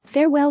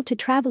Farewell to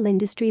travel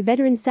industry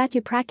veteran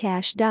Satya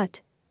Prakash.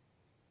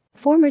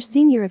 Former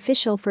senior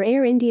official for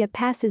Air India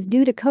passes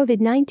due to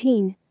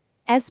COVID-19.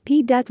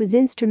 SP. Was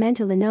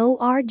instrumental in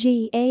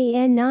Organizing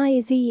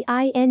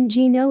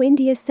No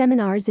India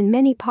seminars in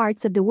many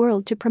parts of the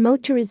world to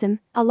promote tourism,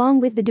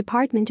 along with the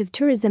Department of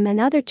Tourism and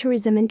other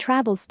tourism and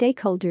travel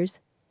stakeholders.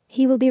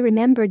 He will be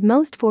remembered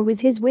most for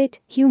his wit,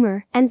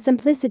 humor, and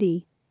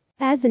simplicity.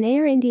 As an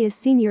Air India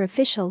senior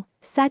official,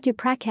 Satya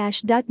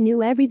Prakash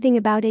knew everything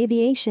about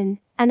aviation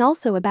and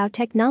also about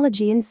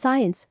technology and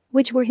science,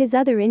 which were his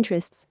other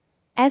interests.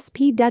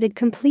 SP. Had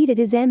completed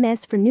his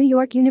MS from New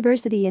York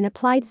University in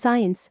Applied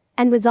Science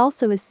and was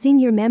also a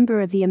senior member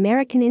of the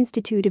American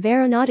Institute of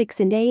Aeronautics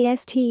and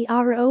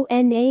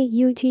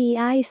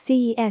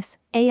ASTRONAUTICS,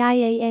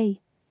 AIAA.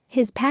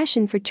 His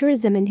passion for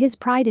tourism and his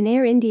pride in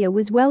Air India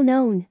was well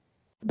known.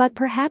 But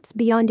perhaps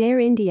beyond Air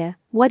India,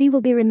 what he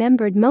will be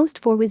remembered most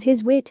for was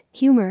his wit,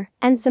 humor,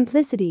 and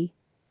simplicity.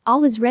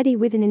 Always ready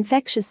with an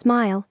infectious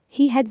smile,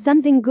 he had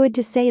something good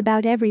to say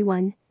about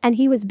everyone, and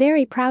he was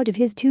very proud of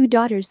his two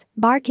daughters,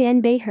 Barkha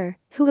and Behar,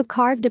 who have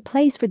carved a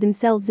place for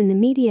themselves in the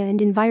media and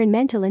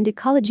environmental and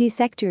ecology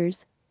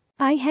sectors.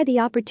 I had the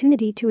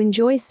opportunity to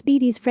enjoy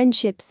Speedy's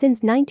friendship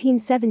since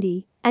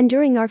 1970, and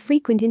during our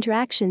frequent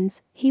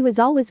interactions, he was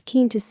always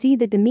keen to see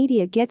that the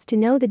media gets to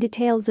know the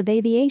details of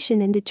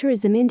aviation and the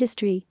tourism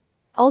industry.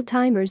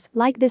 Old-timers,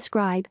 like this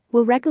scribe,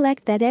 will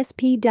recollect that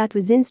SP.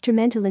 Was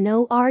instrumental in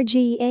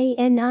Organizing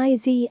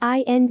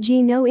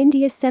No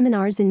India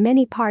seminars in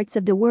many parts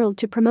of the world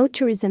to promote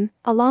tourism,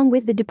 along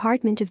with the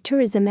Department of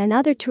Tourism and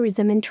other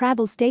tourism and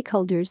travel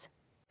stakeholders.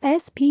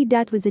 SP.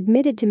 Was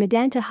admitted to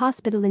Medanta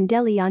Hospital in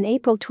Delhi on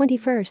April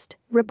 21,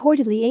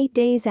 reportedly 8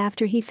 days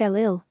after he fell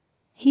ill.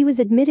 He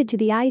was admitted to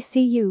the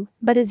ICU,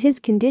 but as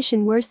his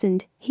condition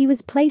worsened, he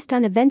was placed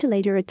on a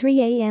ventilator at 3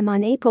 a.m.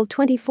 on April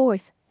 24.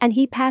 And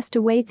he passed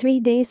away 3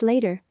 days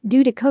later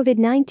due to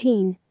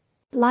COVID-19.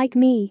 Like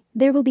me,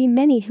 there will be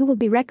many who will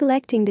be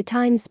recollecting the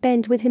time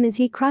spent with him as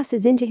he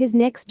crosses into his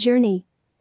next journey.